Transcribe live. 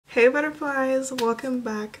Hey butterflies, welcome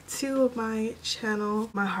back to my channel.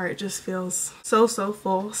 My heart just feels so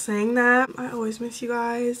full saying that. I always miss you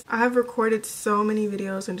guys. I have recorded so many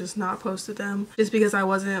videos and just not posted them just because I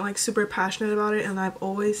wasn't like super passionate about it, and I've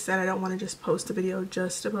always said I don't want to just post a video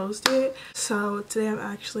just to post it. So today I'm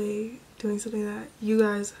actually doing something that you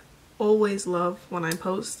guys always love when I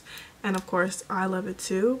post, and of course I love it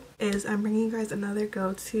too, is I'm bringing you guys another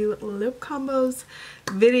go-to lip combos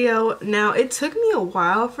video. Now it took me a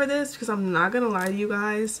while for this because I'm not gonna lie to you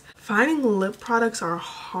guys, finding lip products are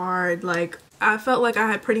hard. Like I felt like I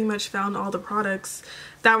had pretty much found all the products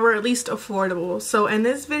that were at least affordable. So in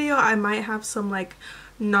this video I might have some like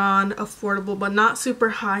non-affordable but not super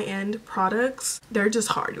high-end products. They're just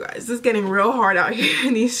hard, you guys. It's getting real hard out here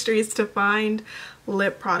in these streets to find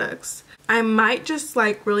lip products. I might just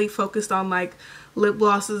like really focus on like lip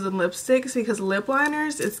glosses and lipsticks because lip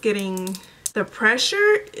liners, the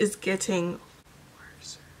pressure is getting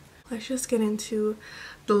worse. Let's just get into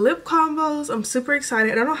the lip combos. I'm super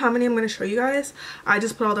excited. I don't know how many I'm going to show you guys. I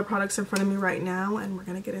just put all the products in front of me right now and we're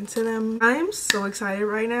going to get into them. I'm so excited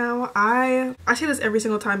right now. I say this every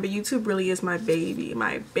single time, but YouTube really is my baby.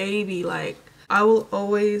 Like I will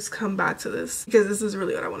always come back to this because this is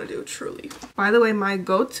really what I want to do, truly. By the way, my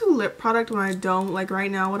go-to lip product when I don't, like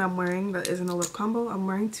right now what I'm wearing that isn't a lip combo, I'm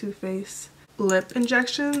wearing Too Faced lip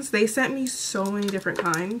injections. They sent me so many different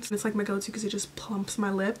kinds. It's like my go-to because it just plumps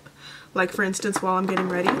my lip. Like for instance, while I'm getting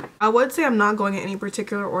ready. I would say I'm not going in any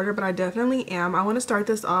particular order, but I definitely am. I want to start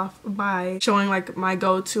this off by showing like my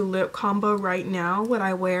go-to lip combo right now, what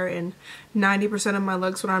I wear in 90% of my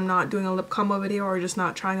looks when I'm not doing a lip combo video or just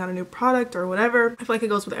not trying out a new product or whatever. I feel like it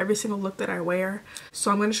goes with every single look that I wear.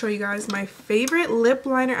 So I'm going to show you guys my favorite lip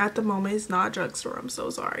liner at the moment. It's not drugstore, I'm so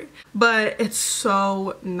sorry, but it's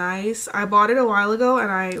so nice. I bought it a while ago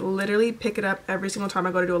and I literally pick it up every single time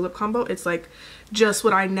I go to do a lip combo. It's like just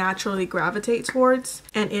what I naturally gravitate towards,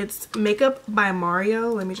 and it's Makeup by Mario.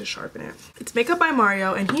 Let me just sharpen it. It's Makeup by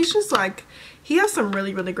Mario, and he's just like, he has some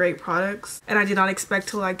really great products, and I did not expect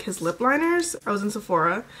to like his lip liners. I was in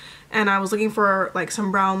Sephora and I was looking for like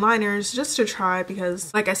some brown liners just to try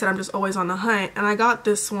because like I said, I'm just always on the hunt, and I got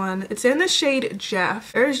this one. It's in the shade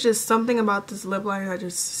Jeff. There's just something about this lip liner that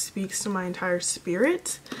just speaks to my entire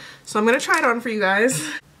spirit. So I'm gonna try it on for you guys.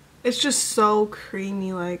 It's just so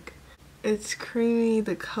creamy, like it's creamy,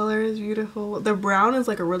 the color is beautiful. The brown is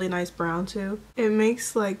like a really nice brown too. It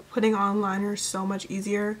makes like putting on liner so much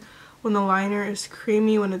easier when the liner is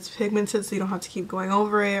creamy, when it's pigmented, so you don't have to keep going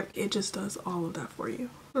over it. It just does all of that for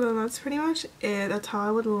you. So then that's pretty much it. That's how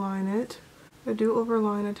I would line it. I do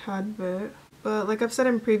overline a tad bit, but like I've said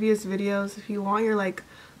in previous videos, if you want your like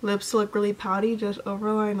lips to look really pouty, just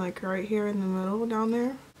overline like right here in the middle down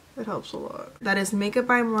there. It helps a lot. That is Makeup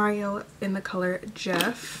by Mario in the color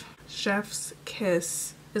Jeff. Chef's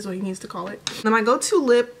Kiss is what he needs to call it. Now my go-to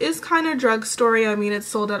lip is kind of drugstore. I mean, it's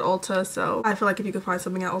sold at Ulta, so I feel like if you can find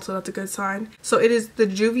something at Ulta, that's a good sign. So it is the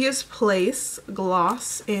Juvias Place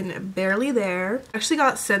gloss in Barely There. I actually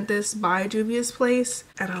got sent this by Juvias Place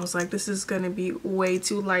and I was like, this is gonna be way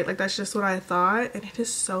too light. Like that's just what I thought, and it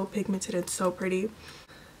is so pigmented and so pretty.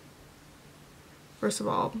 First of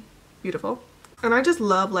all, beautiful. And I just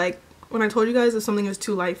love, like, when I told you guys if something is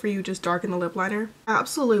too light for you, just darken the lip liner. I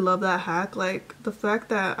absolutely love that hack. Like the fact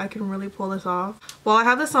that I can really pull this off. While I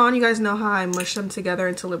have this on, you guys know how I mush them together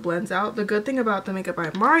until it blends out. The good thing about the Makeup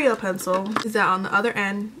by Mario pencil is that on the other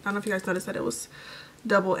end, I don't know if you guys noticed that it was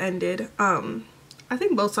double-ended. I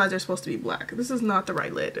think both sides are supposed to be black. This is not the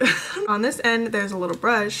right lid. On this end, there's a little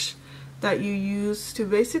brush that you use to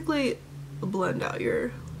basically blend out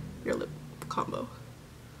your lip combo.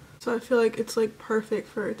 So I feel like it's like perfect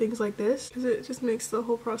for things like this because it just makes the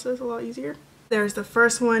whole process a lot easier. There's the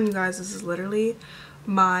first one, you guys. This is literally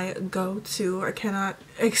my go-to. I cannot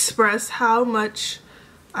express how much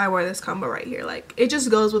I wear this combo right here. Like it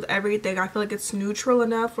just goes with everything. I feel like it's neutral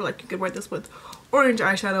enough where like you could wear this with orange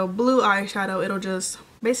eyeshadow, blue eyeshadow. It'll just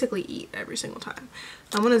basically eat every single time.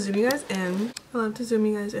 I'm gonna zoom you guys in. I love to zoom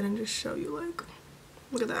you guys in and just show you, like,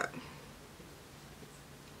 look at that.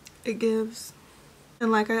 It gives.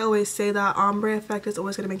 And like I always say, that ombre effect is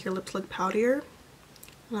always going to make your lips look poutier.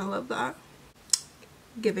 And I love that.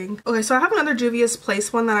 Giving. Okay, so I have another Juvias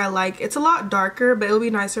Place one that I like. It's a lot darker, but it'll be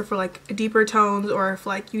nicer for like deeper tones or if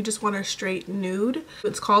like you just want a straight nude.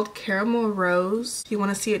 It's called Caramel Rose. You want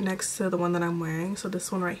to see it next to the one that I'm wearing. So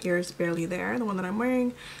this one right here is Barely There. The one that I'm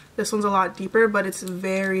wearing. This one's a lot deeper, but it's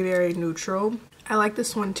very neutral. I like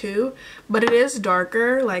this one too, but it is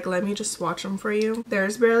darker. Like let me just swatch them for you.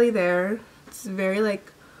 There's Barely There. It's very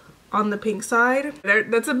like on the pink side.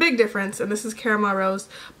 That's a big difference, and this is Caramel Rose,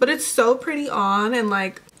 but it's so pretty on, and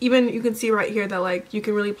like even you can see right here that like you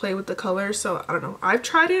can really play with the colors. So I don't know, I've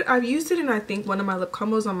tried it, I've used it in I think one of my lip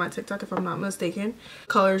combos on my TikTok if I'm not mistaken.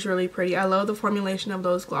 Color is really pretty. I love the formulation of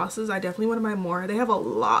those glosses. I definitely want to buy more. They have a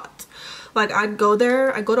lot. Like I go to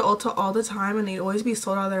Ulta all the time and they'd always be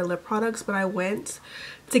sold out of their lip products, but I went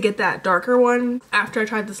to get that darker one after I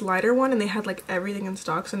tried this lighter one and they had like everything in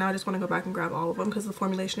stock. So now I just want to go back and grab all of them because the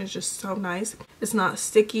formulation is just so nice. It's not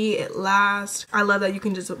sticky, it lasts. I love that you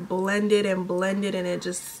can just blend it and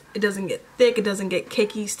it doesn't get thick, it doesn't get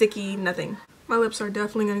cakey, sticky, nothing. My lips are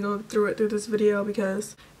definitely gonna go through this video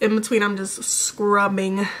because in between I'm just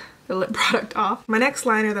scrubbing the lip product off. My next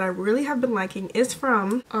liner that I really have been liking is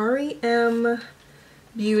from R.E.M.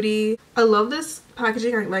 Beauty. I love this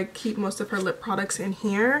packaging. I like keep most of her lip products in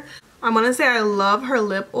here. I'm gonna say I love her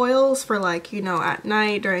lip oils for like, you know, at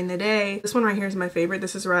night, during the day. This one right here is my favorite.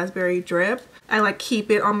 This is Raspberry Drip. I like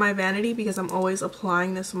keep it on my vanity because I'm always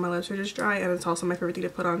applying this when my lips are just dry, and it's also my favorite thing to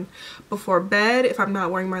put on before bed if I'm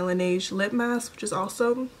not wearing my Laneige lip mask, which is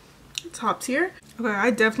also top tier. Okay,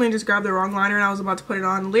 I definitely just grabbed the wrong liner and I was about to put it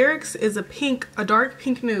on. Lyrics is a dark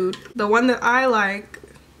pink nude. The one that I like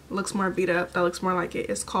looks more beat up, that looks more like it,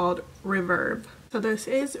 is called Reverb. So this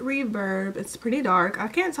is Reverb. It's pretty dark. I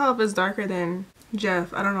can't tell if it's darker than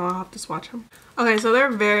Jeff. I don't know, I'll have to swatch them. Okay, so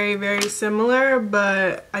they're very, very similar,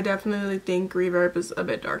 but I definitely think Reverb is a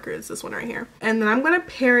bit darker. It's this one right here. And then I'm gonna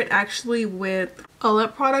pair it actually with a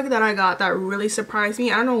lip product that I got that really surprised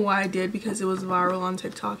me. I don't know why I did because it was viral on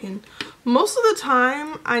TikTok, and most of the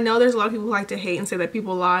time, I know there's a lot of people who like to hate and say that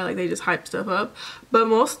people lie, like they just hype stuff up, but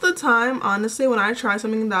most of the time, honestly, when I try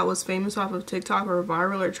something that was famous off of TikTok or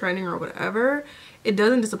viral or trending or whatever, it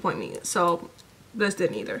doesn't disappoint me. So this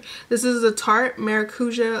didn't either. This is the Tarte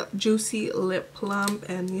Maracuja Juicy Lip Plump,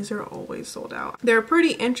 and these are always sold out. They're a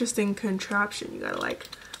pretty interesting contraption. You gotta like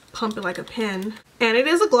pump it like a pen. And it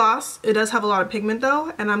is a gloss. It does have a lot of pigment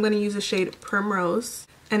though, and I'm gonna use the shade Primrose,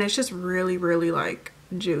 and it's just really, really like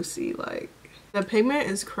juicy. Like the pigment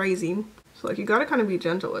is crazy, so like you gotta kind of be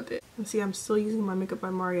gentle with it. And see, I'm still using my Makeup by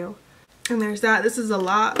Mario. And there's that. This is a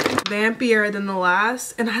lot vampier than the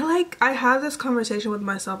last, and I have this conversation with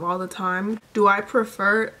myself all the time. Do I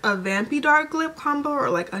prefer a vampy dark lip combo or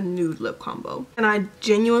like a nude lip combo? And I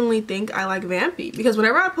genuinely think I like vampy because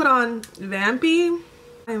whenever I put on vampy,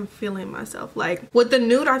 I am feeling myself. Like with the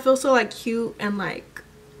nude, I feel so like cute and like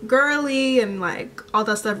girly and like all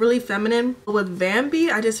that stuff, really feminine. But with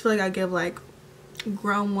vampy, I just feel like I give like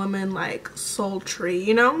grown woman, like sultry,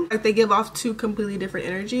 you know, like they give off two completely different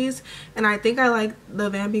energies, and I think I like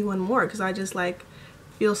the vampy one more because I just like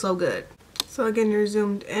feel so good. So again, you're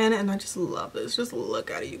zoomed in, and I just love this. Just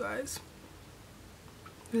look at it, you guys.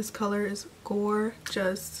 This color is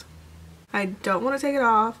gorgeous. I don't want to take it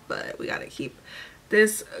off, but we gotta keep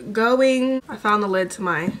this going. I found the lid to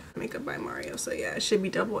my Makeup by Mario, so yeah, it should be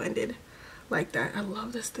double-ended like that. I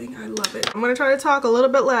love this thing. I love it. I'm gonna try to talk a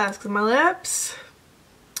little bit less because my lips,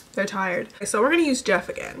 they're tired. So we're gonna use Jeff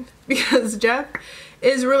again because Jeff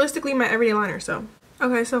is realistically my everyday liner. So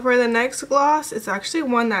okay, so for the next gloss, it's actually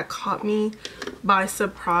one that caught me by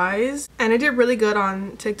surprise, and it did really good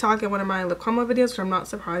on TikTok in one of my lip combo videos, which I'm not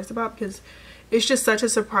surprised about because it's just such a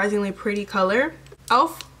surprisingly pretty color.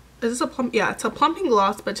 Is this a plump? Yeah, it's a plumping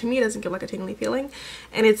gloss, but to me it doesn't give like a tingly feeling,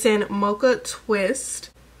 and it's in Mocha Twist.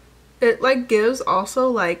 It like gives also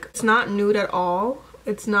like, it's not nude at all.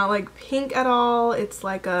 It's not like pink at all. It's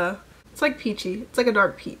like peachy. It's like a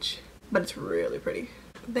dark peach, but it's really pretty.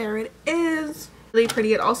 There it is. Really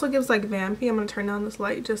pretty. It also gives like vampy. I'm gonna turn down this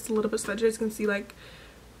light just a little bit so that you guys can see like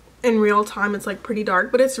in real time it's like pretty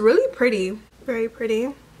dark, but it's really pretty. Very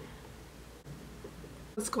pretty.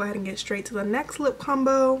 Let's go ahead and get straight to the next lip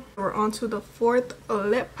combo. We're on to the fourth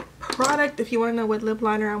lip product. If you want to know what lip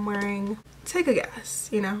liner I'm wearing, take a guess,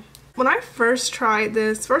 you know. When I first tried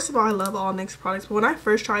this, first of all, I love all NYX products, but when I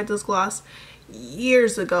first tried this gloss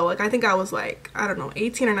years ago, like I think I was like, I don't know,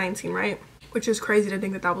 18 or 19, right? Which is crazy to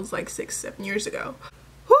think that that was like 6-7 years ago.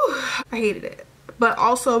 Whew, I hated it. But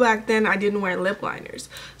also back then I didn't wear lip liners.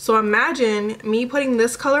 So imagine me putting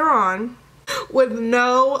this color on with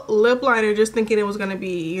no lip liner, just thinking it was gonna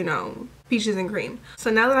be, you know, peaches and cream. So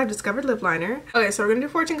now that I've discovered lip liner, okay, so we're gonna do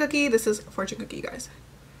Fortune Cookie. This is Fortune Cookie, you guys.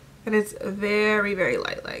 And it's very, very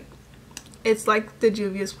light. Like, it's like the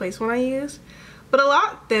Juvias Place one I use, but a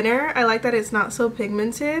lot thinner. I like that it's not so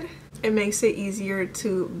pigmented. It makes it easier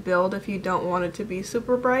to build if you don't want it to be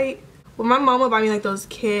super bright. Well, my mom would buy me like those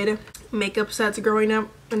kid makeup sets growing up,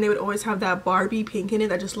 and they would always have that Barbie pink in it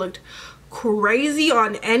that just looked crazy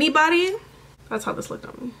on anybody. That's how this looked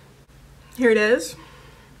on me. Here it is.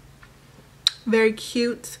 Very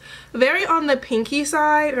cute. Very on the pinky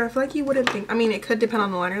side, and I feel like you wouldn't think, I mean, it could depend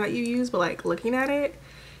on the liner that you use, but like looking at it,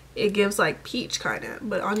 it gives like peach kind of,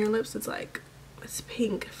 but on your lips it's like, it's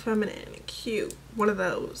pink, feminine, cute. One of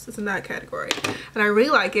those. It's in that category. And I really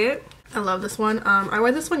like it. I love this one. I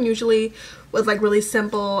wear this one usually with like really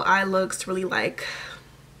simple eye looks to really like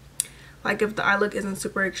if the eye look isn't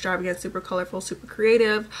super extravagant, super colorful, super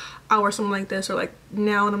creative, I'll wear something like this. Or like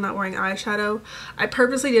now when I'm not wearing eyeshadow. I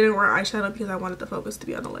purposely didn't wear eyeshadow because I wanted the focus to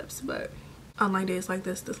be on the lips. But on my days like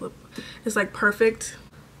this lip is like perfect.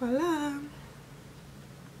 Voila.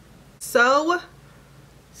 So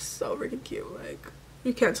freaking cute. Like,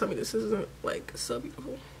 you can't tell me this isn't like so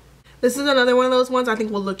beautiful. This is another one of those ones I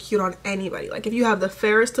think will look cute on anybody. Like if you have the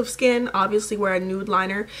fairest of skin, obviously wear a nude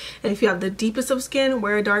liner, and if you have the deepest of skin,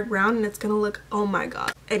 wear a dark brown, and it's gonna look, oh my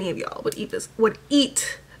god, any of y'all would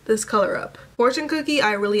eat this color up. Fortune cookie,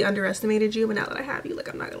 I really underestimated you, but now that I have you, like,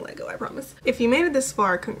 I'm not gonna let go, I promise. If you made it this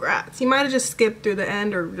far, congrats. You might have just skipped through the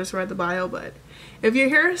end or just read the bio, but if you're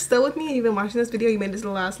here still with me and you've been watching this video, you made this the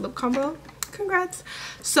last lip combo, congrats.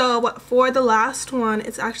 So for the last one,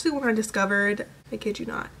 it's actually one I discovered, I kid you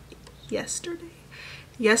not,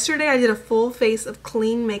 yesterday I did a full face of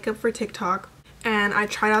clean makeup for TikTok, and I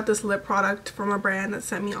tried out this lip product from a brand that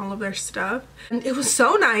sent me all of their stuff, and it was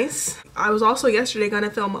so nice. I was also yesterday gonna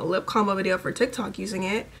film a lip combo video for TikTok using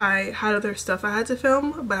it. I had other stuff I had to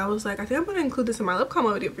film, but I was like, I think I'm gonna include this in my lip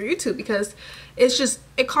combo video for YouTube because it's just,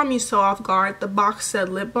 it caught me so off guard. The box said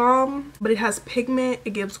lip balm, but it has pigment,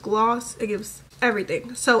 it gives gloss, it gives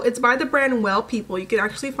everything. So it's by the brand Well People. You can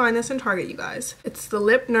actually find this in Target, you guys. It's the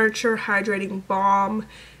Lip Nurture Hydrating Balm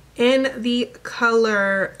in the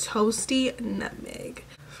color Toasty Nutmeg.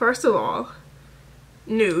 First of all,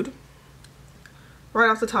 nude. Right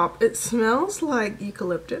off the top, it smells like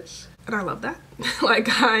eucalyptus, and I love that. Like,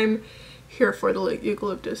 I'm here for the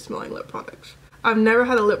eucalyptus smelling lip products. I've never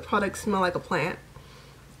had a lip product smell like a plant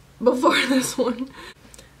before this one.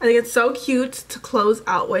 I think it's so cute to close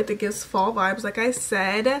out with. It gives fall vibes, like I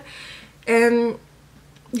said. And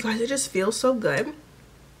you guys, it just feels so good.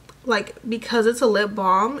 Like, because it's a lip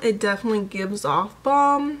balm, it definitely gives off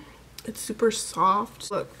balm. It's super soft.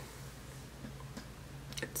 Look.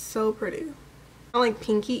 It's so pretty. Not like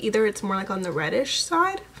pinky either. It's more like on the reddish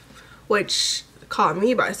side, which caught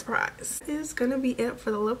me by surprise. This is gonna be it for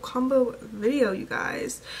the lip combo video, you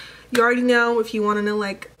guys. You already know, if you want to know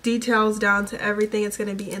like details down to everything, it's going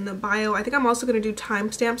to be in the bio. I think I'm also going to do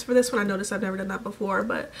timestamps for this one. I noticed I've never done that before,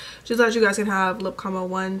 but just as you guys can have lip combo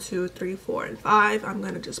 1, 2, 3, 4, and 5, I'm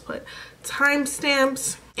going to just put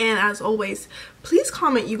timestamps. And as always, please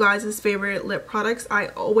comment you guys' favorite lip products. I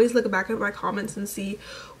always look back at my comments and see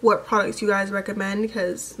what products you guys recommend,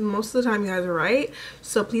 because most of the time you guys are right.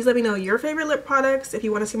 So please let me know your favorite lip products. If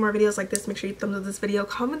you want to see more videos like this, make sure you thumbs up this video,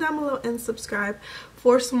 comment down below, and subscribe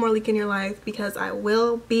for some more leak in your life, because I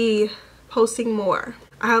will be posting more.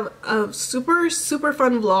 I have a super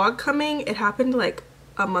fun vlog coming. It happened like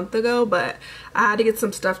a month ago, but I had to get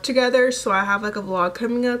some stuff together, so I have like a vlog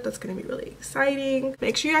coming up that's gonna be really exciting.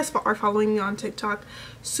 Make sure you guys are following me on TikTok.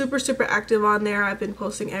 Super active on there. I've been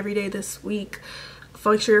posting every day this week.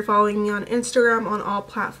 Make sure you're following me on Instagram, on all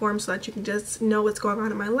platforms, so that you can just know what's going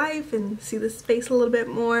on in my life and see this space a little bit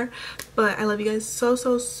more. But I love you guys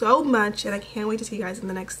so much, and I can't wait to see you guys in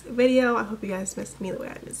the next video. I hope you guys missed me the way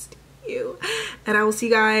I missed you, and I will see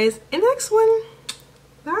you guys in the next one.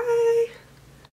 Bye.